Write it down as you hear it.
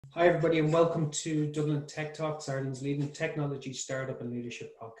Hi, everybody, and welcome to Dublin Tech Talks, Ireland's leading technology startup and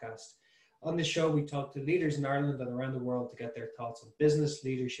leadership podcast. On this show, we talk to leaders in Ireland and around the world to get their thoughts on business,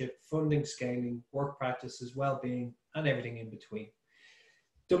 leadership, funding, scaling, work practices, well-being, and everything in between.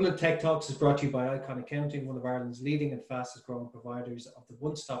 Dublin Tech Talks is brought to you by Icon Accounting, one of Ireland's leading and fastest growing providers of the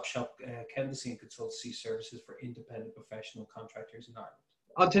one-stop shop accountancy and consultancy services for independent professional contractors in Ireland.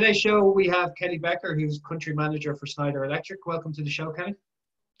 On today's show, we have Kelly Becker, who's country manager for Schneider Electric. Welcome to the show, Kelly.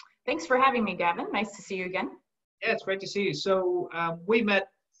 Thanks for having me, Gavin. Nice to see you again. Yeah, it's great to see you. So we met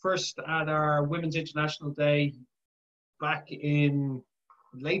first at our Women's International Day back in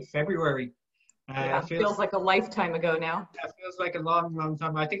late February. Yeah, feels like a lifetime ago now. It feels like a long, long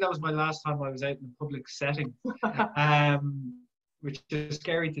time. I think that was my last time I was out in a public setting, which is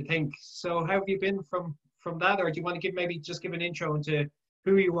scary to think. So how have you been from that? Or do you want to give an intro into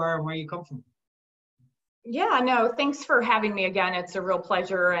who you are and where you come from? Yeah, no, thanks for having me again. It's a real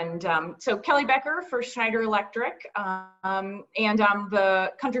pleasure. And so Kelly Becker for Schneider Electric, and I'm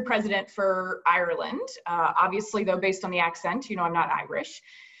the country president for Ireland. Obviously, though, based on the accent, you know, I'm not Irish.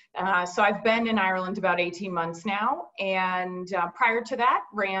 So I've been in Ireland about 18 months now. And prior to that,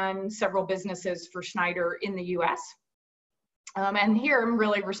 ran several businesses for Schneider in the US. And here I'm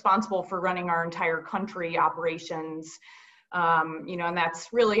really responsible for running our entire country operations. And that's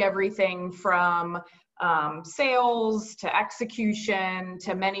really everything from sales to execution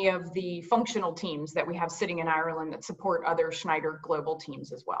to many of the functional teams that we have sitting in Ireland that support other Schneider global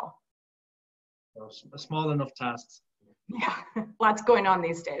teams as well. Small enough tasks. Yeah, lots going on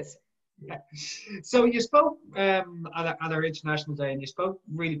these days. Yeah. So you spoke at our International Day, and you spoke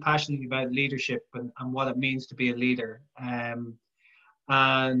really passionately about leadership and what it means to be a leader. And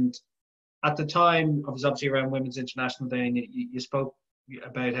at the time, I was obviously around Women's International Day, and you spoke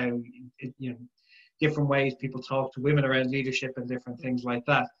about how different ways people talk to women around leadership and different things like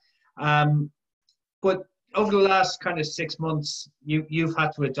that. But over the last kind of 6 months, you've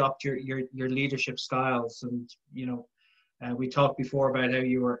had to adopt your leadership styles. And, we talked before about how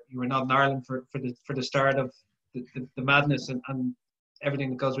you were not in Ireland for the start of the madness and everything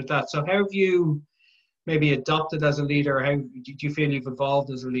that goes with that. So how have you maybe adopted as a leader? How do you feel you've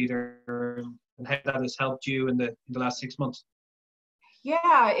evolved as a leader, and how that has helped you in the last 6 months?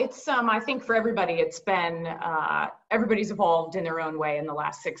 Yeah, it's I think for everybody, it's been everybody's evolved in their own way in the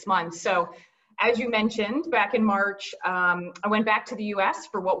last 6 months. So as you mentioned, back in March, I went back to the US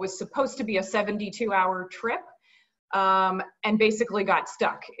for what was supposed to be a 72-hour trip, and basically got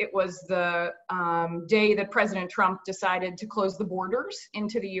stuck. It was the day that President Trump decided to close the borders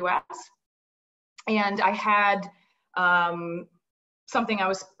into the US. And I had I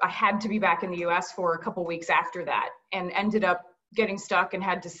had to be back in the US for a couple weeks after that, and ended up getting stuck and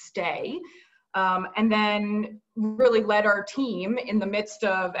had to stay. And then really led our team in the midst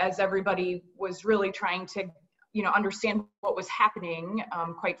of, as everybody was really trying to, understand what was happening,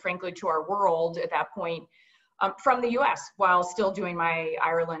 quite frankly, to our world at that point, from the US, while still doing my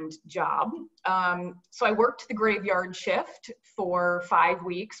Ireland job. So I worked the graveyard shift for 5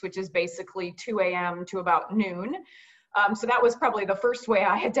 weeks, which is basically 2 a.m. to about noon. So that was probably the first way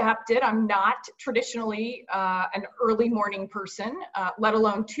I adapted. I'm not traditionally an early morning person, let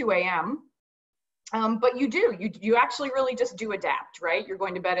alone 2 a.m. But you actually really just do adapt, right? You're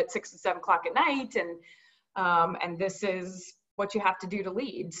going to bed at 6 or 7 o'clock at night, and this is what you have to do to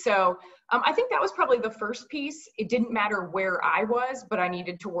lead. So I think that was probably the first piece. It didn't matter where I was, but I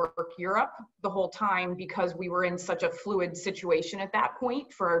needed to work Europe the whole time because we were in such a fluid situation at that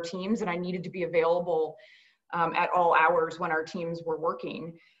point for our teams, and I needed to be available at all hours when our teams were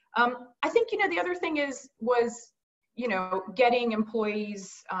working. I think, the other thing was getting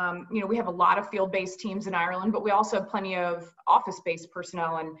employees, we have a lot of field-based teams in Ireland, but we also have plenty of office-based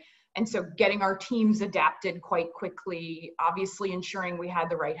personnel. And so getting our teams adapted quite quickly, obviously ensuring we had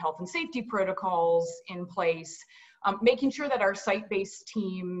the right health and safety protocols in place, making sure that our site-based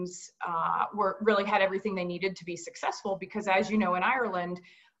teams really had everything they needed to be successful, because as you know, in Ireland,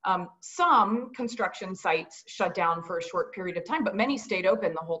 some construction sites shut down for a short period of time, but many stayed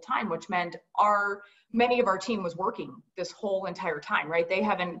open the whole time, which meant many of our team was working this whole entire time, right? They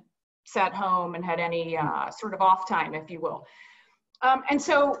haven't sat home and had any sort of off time, if you will. And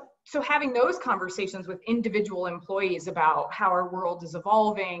so having those conversations with individual employees about how our world is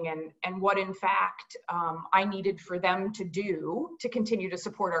evolving and what in fact I needed for them to do to continue to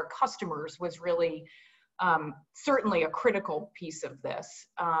support our customers was really certainly a critical piece of this.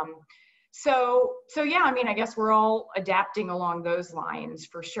 So yeah, I guess we're all adapting along those lines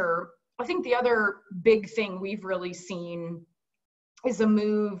for sure. I think the other big thing we've really seen is a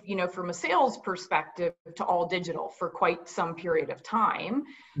move, from a sales perspective to all digital for quite some period of time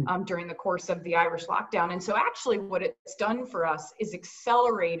during the course of the Irish lockdown. And so actually what it's done for us is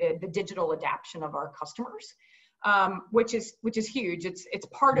accelerated the digital adoption of our customers, which is huge. It's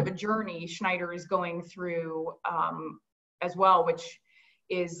part of a journey Schneider is going through as well, which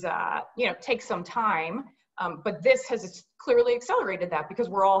is, takes some time. But this has clearly accelerated that because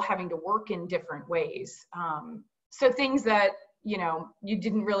we're all having to work in different ways. So things that, you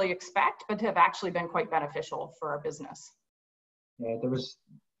didn't really expect, but have actually been quite beneficial for our business. Yeah,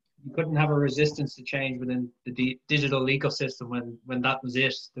 you couldn't have a resistance to change within the digital ecosystem when that was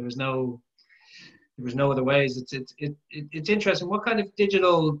it. There was no other ways. It's interesting. What kind of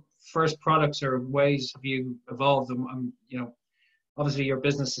digital first products or ways have you evolved? Obviously your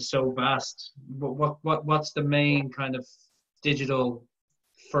business is so vast. What's the main kind of digital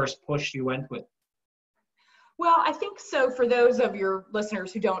first push you went with? Well, I think so. For those of your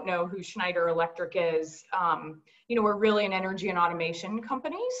listeners who don't know who Schneider Electric is, we're really an energy and automation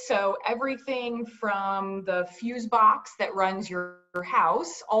company. So everything from the fuse box that runs your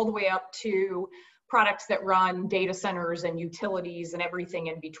house all the way up to products that run data centers and utilities and everything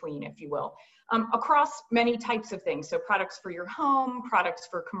in between, if you will, across many types of things. So products for your home, products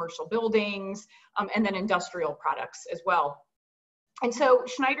for commercial buildings, and then industrial products as well. And so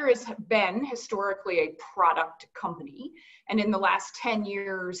Schneider has been historically a product company, and in the last 10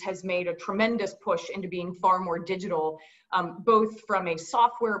 years has made a tremendous push into being far more digital, both from a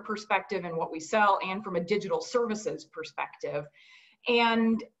software perspective and what we sell and from a digital services perspective.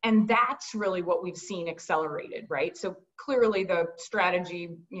 And that's really what we've seen accelerated, right? So clearly the strategy,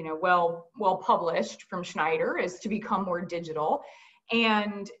 well published from Schneider is to become more digital.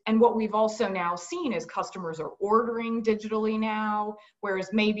 And what we've also now seen is customers are ordering digitally now,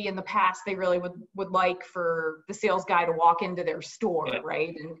 whereas maybe in the past they really would like for the sales guy to walk into their store,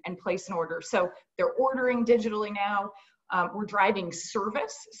 right, and place an order. So they're ordering digitally now. We're driving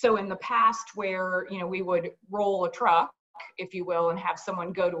service. So in the past where, we would roll a truck, if you will, and have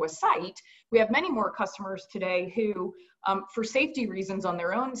someone go to a site, we have many more customers today who, for safety reasons on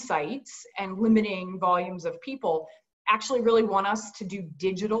their own sites and limiting volumes of people, actually really want us to do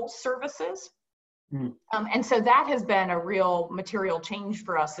digital services. And so that has been a real material change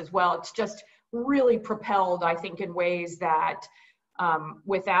for us as well. It's just really propelled, I think, in ways that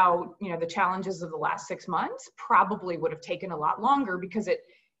without, the challenges of the last 6 months probably would have taken a lot longer because it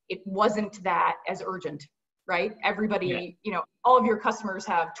wasn't that as urgent, right? Everybody, all of your customers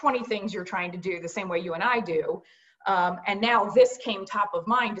have 20 things you're trying to do the same way you and I do. And now this came top of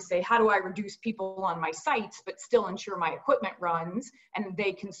mind to say, how do I reduce people on my sites, but still ensure my equipment runs and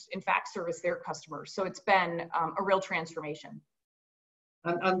they can, in fact, service their customers. So it's been a real transformation.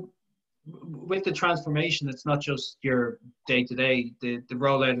 And with the transformation, it's not just your day-to-day, the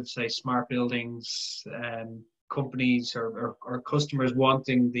rollout of, say, smart buildings, companies or customers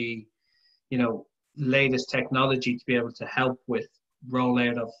wanting the, latest technology to be able to help with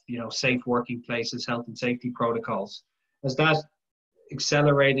rollout of safe working places, health and safety protocols. Has that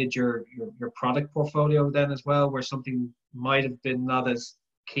accelerated your product portfolio then as well, where something might have been not as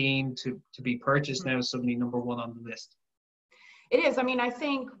keen to be purchased now is suddenly number one on the list? It is. I mean, I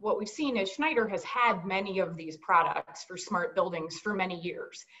think what we've seen is Schneider has had many of these products for smart buildings for many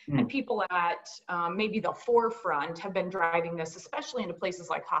years. And people at maybe the forefront have been driving this, especially into places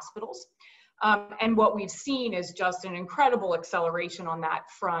like hospitals. And what we've seen is just an incredible acceleration on that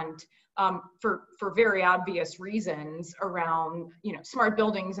front for very obvious reasons around, smart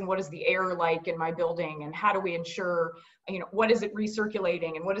buildings and what is the air like in my building and how do we ensure, what is it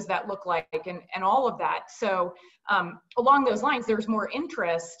recirculating and what does that look like and all of that. So along those lines, there's more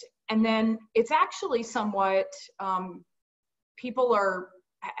interest. And then it's actually somewhat, people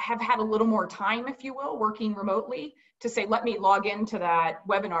have had a little more time, if you will, working remotely to say, let me log into that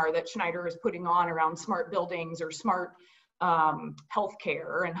webinar that Schneider is putting on around smart buildings or smart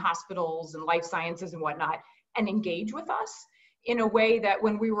healthcare and hospitals and life sciences and whatnot, and engage with us in a way that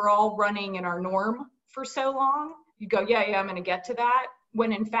when we were all running in our norm for so long, you go, yeah, I'm going to get to that.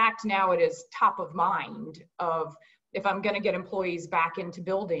 When in fact, now it is top of mind of if I'm going to get employees back into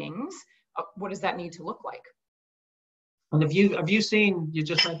buildings, what does that need to look like? And have you seen, you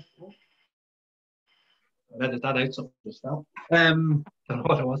just said, I edited that out, something just fell. Don't know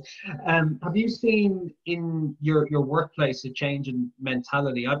what it was. Have you seen in your workplace a change in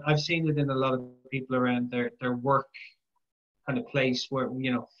mentality? I've seen it in a lot of people around their work kind of place where,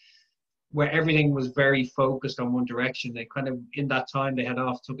 where everything was very focused on one direction. They kind of, in that time they had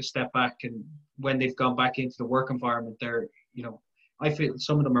off, took a step back, and when they've gone back into the work environment, they're, I feel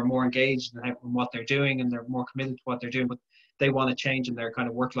some of them are more engaged in what they're doing and they're more committed to what they're doing, but they want to change in their kind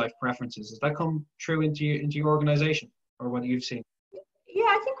of work-life preferences. Has that come true into your organization, or what you've seen? Yeah,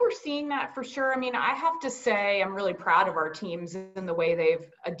 I think we're seeing that for sure. I mean, I have to say I'm really proud of our teams and the way they've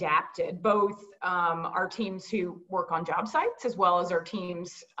adapted, both our teams who work on job sites as well as our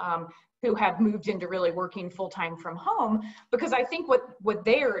teams who have moved into really working full-time from home, because I think what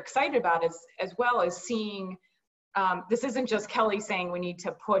they are excited about is, as well as seeing, this isn't just Kelly saying we need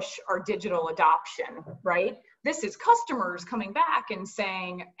to push our digital adoption, right? This is customers coming back and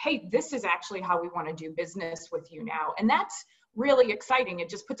saying, hey, this is actually how we want to do business with you now. And that's really exciting. It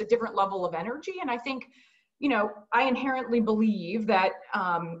just puts a different level of energy. And I think, you know, I inherently believe that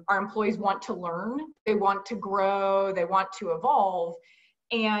our employees want to learn, they want to grow, they want to evolve.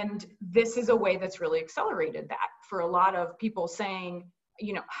 And this is a way that's really accelerated that for a lot of people saying,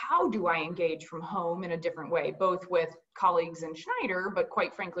 you know, how do I engage from home in a different way, both with colleagues in Schneider, but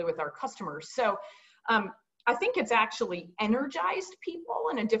quite frankly, with our customers. So I think it's actually energized people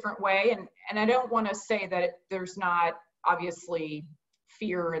in a different way. And I don't want to say that there's not obviously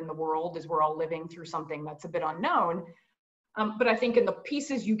fear in the world as we're all living through something that's a bit unknown. But I think in the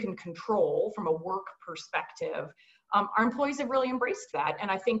pieces you can control from a work perspective, our employees have really embraced that.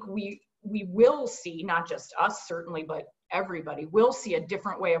 And I think we will see, not just us certainly, but everybody will see a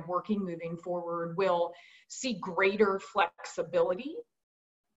different way of working moving forward. We'll see greater flexibility.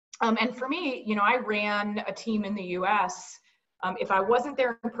 And for me, you know, I ran a team in the US. If I wasn't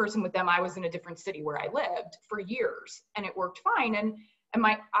there in person with them, I was in a different city where I lived for years, and it worked fine. And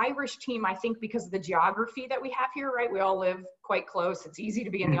my Irish team, I think because of the geography that we have here, right? We all live quite close. It's easy to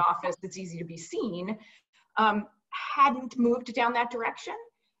be in the office. It's easy to be seen. Hadn't moved down that direction.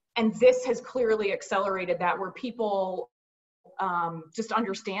 And this has clearly accelerated that, where people just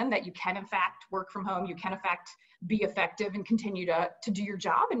understand that you can, in fact, work from home. You can, in fact, be effective and continue to do your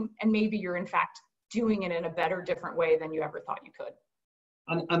job. And maybe you're, in fact, doing it in a better, different way than you ever thought you could.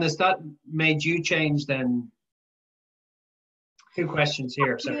 And has that made you change then? Two questions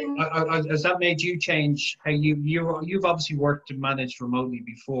here. Sorry. Has that made you change how you've obviously worked and managed remotely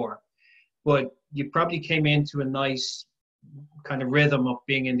before, but you probably came into a nice kind of rhythm of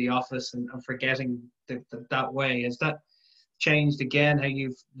being in the office and forgetting that way. Has that changed again how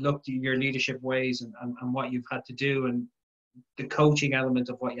you've looked at your leadership ways and what you've had to do, and the coaching element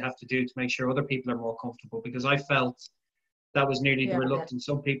of what you have to do to make sure other people are more comfortable? Because I felt that was nearly the reluctance.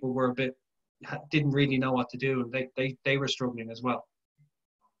 Some people were didn't really know what to do, and they were struggling as well.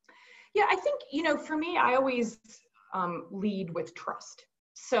 Yeah, I think, you know, for me, I always lead with trust.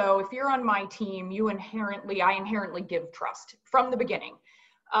 So if you're on my team, I inherently give trust from the beginning.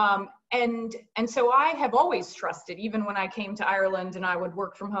 And so I have always trusted, even when I came to Ireland and I would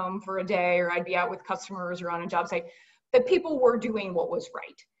work from home for a day, or I'd be out with customers or on a job site, that people were doing what was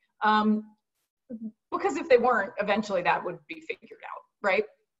right. Because if they weren't, eventually that would be figured out, right?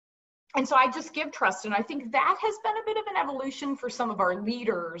 And so I just give trust. And I think that has been a bit of an evolution for some of our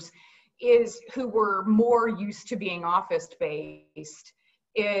leaders, who were more used to being office-based,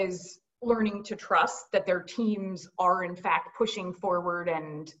 is learning to trust that their teams are, in fact, pushing forward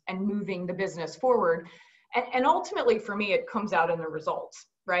and moving the business forward. And ultimately, for me, it comes out in the results,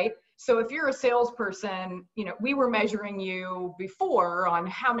 right? So if you're a salesperson, you know, we were measuring you before on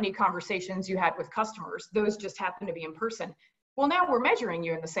how many conversations you had with customers. Those just happen to be in person. Well, now we're measuring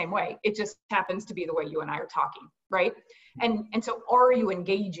you in the same way. It just happens to be the way you and I are talking, right? And so are you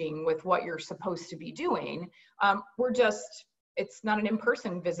engaging with what you're supposed to be doing? It's not an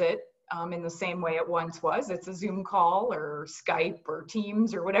in-person visit in the same way it once was. It's a Zoom call or Skype or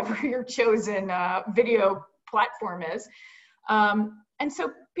Teams or whatever your chosen video platform is. And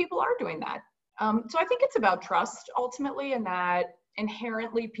so people are doing that. So I think it's about trust ultimately, and that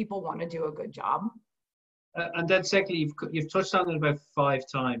inherently people want to do a good job. And then secondly, you've touched on it about 5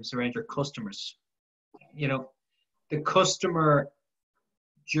 times around your customers. You know, the customer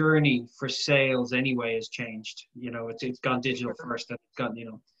journey for sales anyway has changed. You know, it's gone digital first, and it's gone, you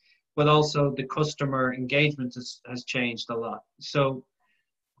know, but also the customer engagement has changed a lot. So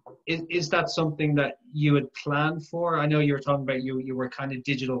is that something that you had planned for? I know you were talking about you were kind of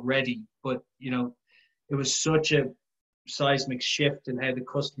digital ready, but you know, it was such a seismic shift in how the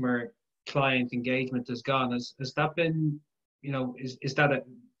customer client engagement has gone. Has that been, you know, is that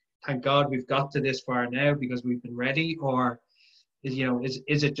thank God we've got to this far now because we've been ready, or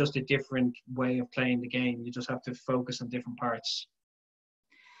is it just a different way of playing the game? You just have to focus on different parts.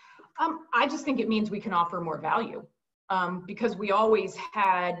 I just think it means we can offer more value, because we always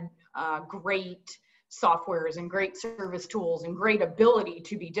had great softwares and great service tools and great ability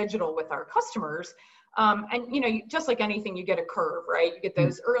to be digital with our customers. And, you know, just like anything, you get a curve, right? You get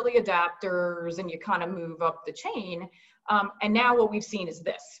those early adapters and you kind of move up the chain. And now what we've seen is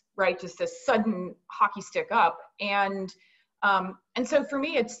this, right? Just this sudden hockey stick up. And so for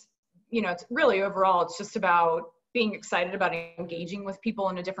me, it's, you know, it's really overall, it's just about being excited about engaging with people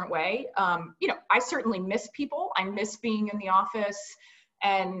in a different way. You know, I certainly miss people. I miss being in the office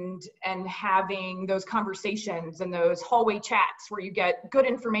and having those conversations and those hallway chats where you get good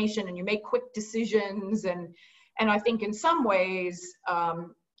information and you make quick decisions. And I think in some ways,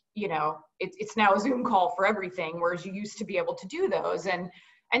 you know, it's now a Zoom call for everything, whereas you used to be able to do those.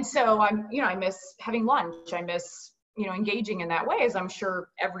 And so I miss having lunch. I miss, you know, engaging in that way, as I'm sure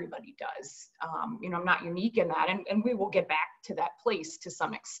everybody does. You know, I'm not unique in that, and we will get back to that place to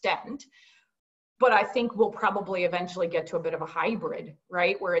some extent. But I think we'll probably eventually get to a bit of a hybrid,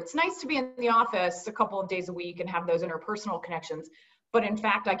 right? Where it's nice to be in the office a couple of days a week and have those interpersonal connections. But in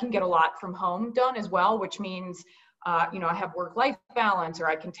fact, I can get a lot from home done as well, which means, you know, I have work-life balance, or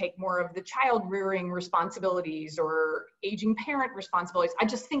I can take more of the child rearing responsibilities or aging parent responsibilities. I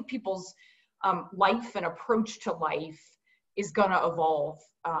just think people's life and approach to life is going to evolve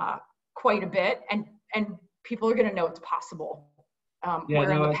quite a bit, and people are going to know it's possible. Where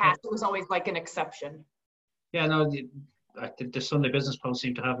in the past it was always like an exception. Yeah, no, the Sunday Business Post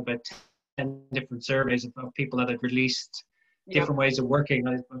seemed to have about 10 different surveys of people that had released different ways of working.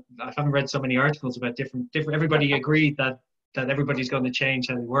 I haven't read so many articles about different. Everybody agreed that everybody's going to change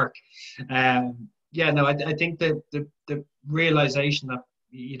how they work. Yeah, no, I think the realization that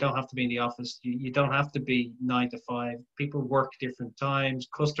you don't have to be in the office. You don't have to be 9 to 5. People work different times.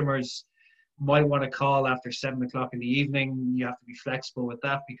 Customers might want to call after 7 o'clock in the evening. You have to be flexible with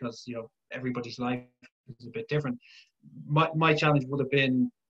that because, you know, everybody's life is a bit different. My challenge would have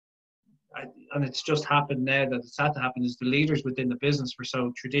been, and it's just happened now that it's had to happen, is the leaders within the business were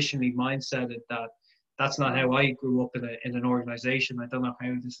so traditionally mindseted that that's not how I grew up in an organization. I don't know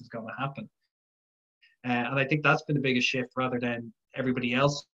how this is going to happen. And I think that's been the biggest shift rather than everybody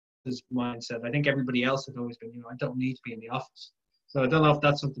else's mindset. I think everybody else has always been, you know, I don't need to be in the office. So I don't know if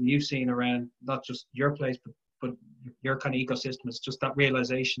that's something you've seen around not just your place, but your kind of ecosystem. It's just that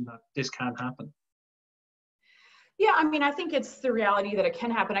realization that this can happen. Yeah, I mean, I think it's the reality that it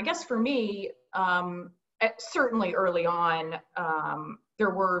can happen. I guess for me, certainly early on, there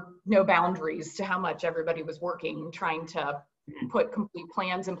were no boundaries to how much everybody was working, trying to put complete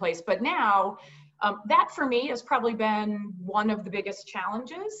plans in place. But now, that for me has probably been one of the biggest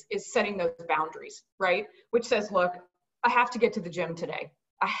challenges, is setting those boundaries, right? Which says, look, I have to get to the gym today.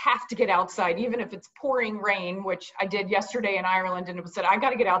 I have to get outside, even if it's pouring rain, which I did yesterday in Ireland, and it said, I got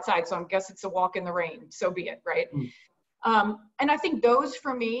to get outside. So I guess it's a walk in the rain. So be it, right? And I think those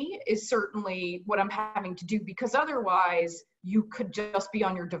for me is certainly what I'm having to do, because otherwise you could just be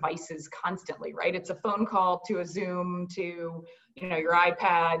on your devices constantly, right? It's a phone call to a Zoom to, you know, your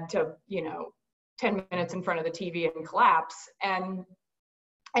iPad to, you know, 10 minutes in front of the TV and collapse.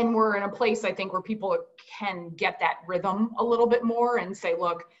 And we're in a place, I think, where people can get that rhythm a little bit more and say,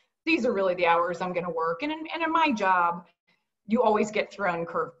 look, these are really the hours I'm going to work. And in my job, you always get thrown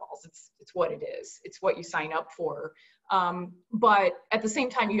curveballs. It's what it is. It's what you sign up for. But at the same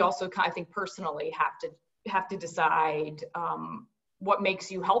time, you also, I think, personally have to decide what makes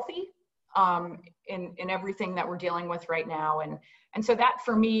you healthy in everything that we're dealing with right now. And so that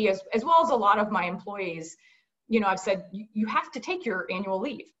for me, as well as a lot of my employees, you know, I've said, you have to take your annual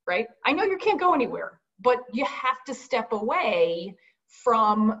leave, right? I know you can't go anywhere, but you have to step away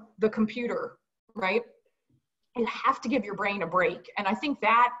from the computer, right? You have to give your brain a break. And I think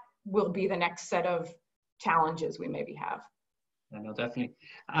that will be the next set of challenges we maybe have. I know, definitely.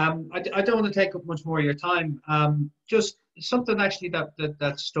 I don't want to take up much more of your time. Just something actually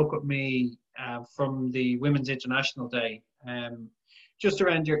that stuck with me from the Women's International Day, just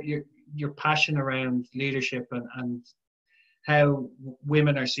around your passion around leadership and how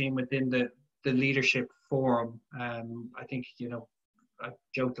women are seen within the leadership forum. I think, you know, I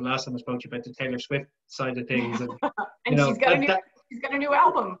joked the last time I spoke to you about the Taylor Swift side of things. And, and she's got a new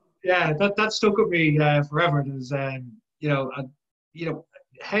album. Yeah, that stuck with me forever. There's, you know,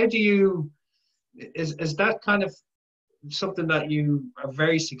 how do you, is that kind of something that you are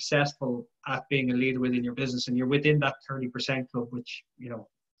very successful at being a leader within your business, and you're within that 30% club, which, you know,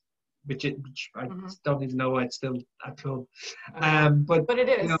 which I don't even know why it's still a club. But it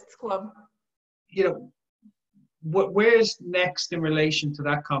is, you know, it's club. You know, where's next in relation to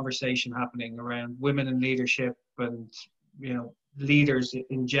that conversation happening around women in leadership and, you know, leaders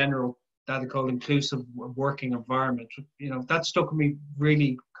in general, that I call inclusive working environment? You know, that stuck with me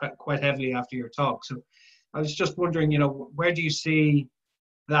really quite heavily after your talk. So I was just wondering, you know, where do you see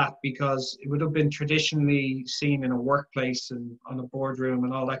that? Because it would have been traditionally seen in a workplace and on a boardroom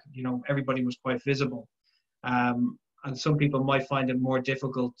and all that, you know, everybody was quite visible. and some people might find it more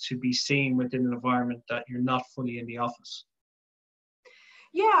difficult to be seen within an environment that you're not fully in the office.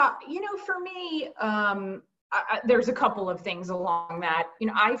 Yeah, for me, there's a couple of things along that.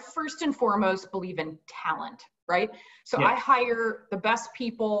 I first and foremost believe in talent, right? So Yeah. I hire the best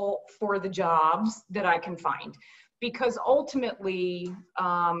people for the jobs that I can find, because ultimately,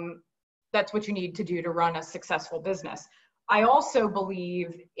 that's what you need to do to run a successful business. I also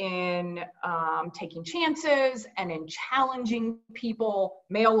believe in taking chances and in challenging people,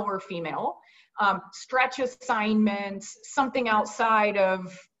 male or female, stretch assignments, something outside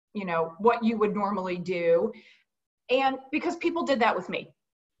of, what you would normally do. And because people did that with me,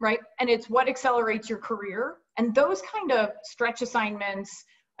 right? And it's what accelerates your career. And those kind of stretch assignments,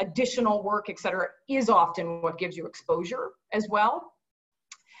 additional work, et cetera, is often what gives you exposure as well.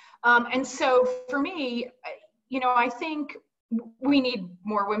 And so for me, I think we need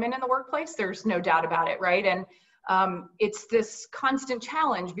more women in the workplace. There's no doubt about it, right? And it's this constant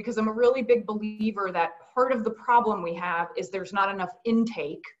challenge, because I'm a really big believer that part of the problem we have is there's not enough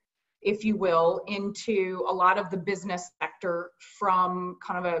intake, if you will, into a lot of the business sector from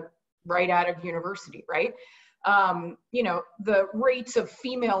kind of a right out of university, right? The rates of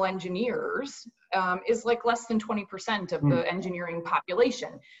female engineers is like less than 20% of the engineering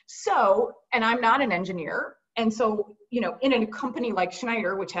population. So, and I'm not an engineer. And so, in a company like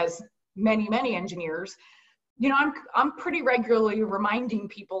Schneider, which has many, many engineers, I'm pretty regularly reminding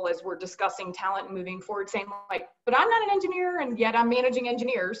people as we're discussing talent and moving forward, saying like, but I'm not an engineer and yet I'm managing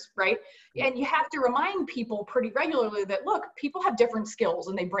engineers, right? And you have to remind people pretty regularly that, look, people have different skills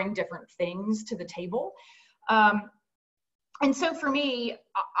and they bring different things to the table. And so for me,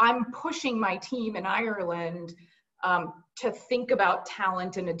 I'm pushing my team in Ireland to think about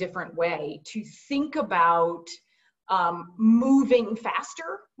talent in a different way, to think about moving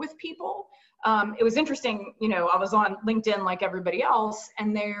faster with people. It was interesting, I was on LinkedIn like everybody else,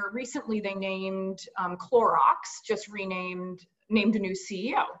 and recently they named Clorox, just named a new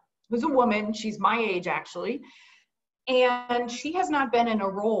CEO. It was a woman, she's my age actually, and she has not been in a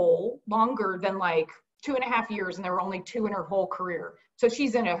role longer than like 2.5 years, and there were only 2 in her whole career. So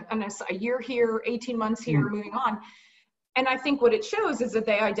she's in a year here, 18 months here, moving on. And I think what it shows is that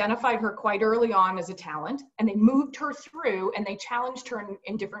they identified her quite early on as a talent, and they moved her through and they challenged her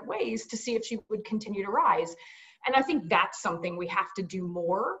in different ways to see if she would continue to rise. And I think that's something we have to do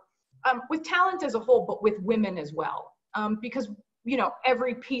more with talent as a whole, but with women as well. Because,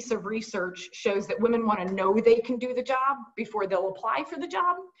 every piece of research shows that women want to know they can do the job before they'll apply for the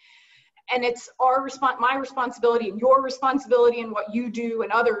job. And it's my responsibility and your responsibility and what you do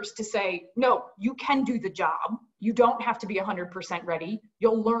and others to say, no, you can do the job. You don't have to be 100% ready.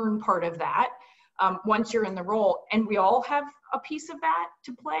 You'll learn part of that once you're in the role. And we all have a piece of that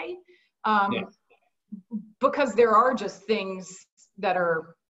to play because there are just things that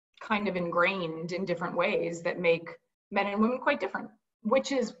are kind of ingrained in different ways that make men and women quite different,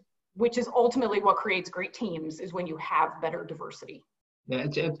 which is ultimately what creates great teams, is when you have better diversity. Yeah,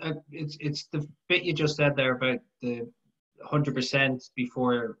 it's the bit you just said there about the 100%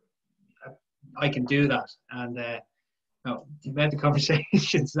 before I can do that, and the amount of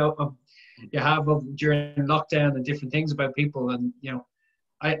conversations you have during lockdown and different things about people, and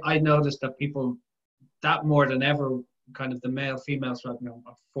I noticed that people that more than ever, kind of the male female swap,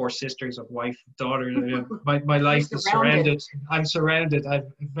 of 4 sisters, of wife, daughter, my life is surrounded. I'm surrounded.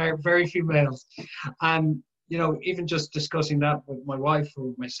 I've very, very few males, and even just discussing that with my wife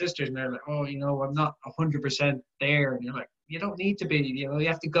or my sisters, and they're like, oh, I'm not 100% there. And you're like, you don't need to be, you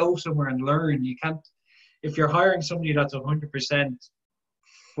have to go somewhere and learn. You can't, if you're hiring somebody that's 100%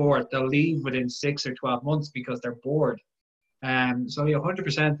 for it, they'll leave within 6 or 12 months because they're bored. So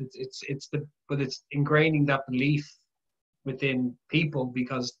 100%, but it's ingraining that belief within people,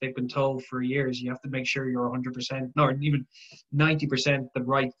 because they've been told for years you have to make sure you're 100%, or even 90% the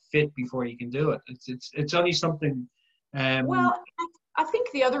right fit before you can do it. It's only something. Well, I think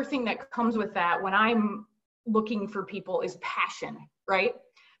the other thing that comes with that when I'm looking for people is passion, right?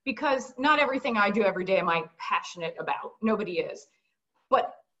 Because not everything I do every day am I passionate about. Nobody is.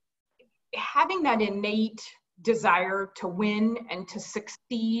 But having that innate desire to win and to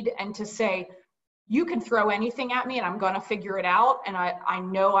succeed and to say, you can throw anything at me and I'm going to figure it out, and I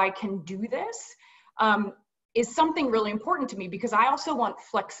know I can do this, is something really important to me, because I also want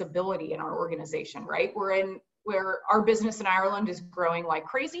flexibility in our organization, right? Where our business in Ireland is growing like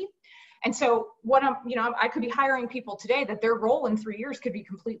crazy. And so I could be hiring people today that their role in 3 years could be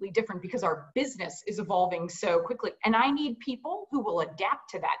completely different because our business is evolving so quickly. And I need people who will adapt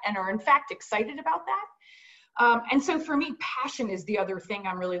to that and are in fact excited about that. And so for me, passion is the other thing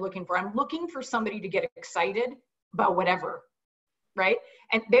I'm really looking for. I'm looking for somebody to get excited about whatever, right?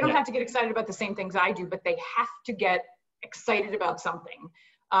 And they don't Yeah. have to get excited about the same things I do, but they have to get excited about something,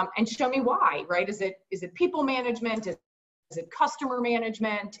 and show me why, right? Is it people management? Is it customer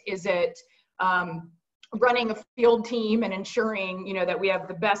management? Is it running a field team and ensuring, you know, that we have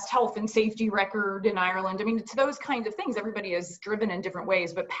the best health and safety record in Ireland? I mean, it's those kinds of things. Everybody is driven in different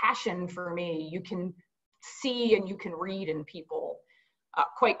ways, but passion for me, you can see and you can read in people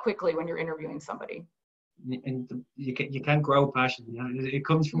quite quickly when you're interviewing somebody. And you can't grow passion. You know, it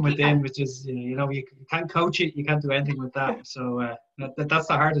comes from within, which is, you know, you can't coach it. You can't do anything with that. So that's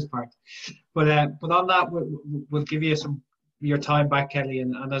the hardest part. But on that, we'll give you your time back, Kelly.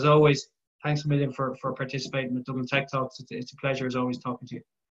 And as always, thanks a million for participating with Dublin Tech Talks. It's a pleasure as always talking to you.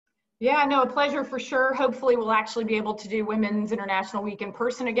 Yeah, no, a pleasure for sure. Hopefully we'll actually be able to do Women's International Week in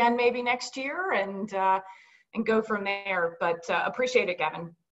person again, maybe next year, and go from there. But appreciate it,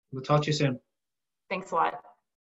 Gavin. We'll talk to you soon. Thanks a lot.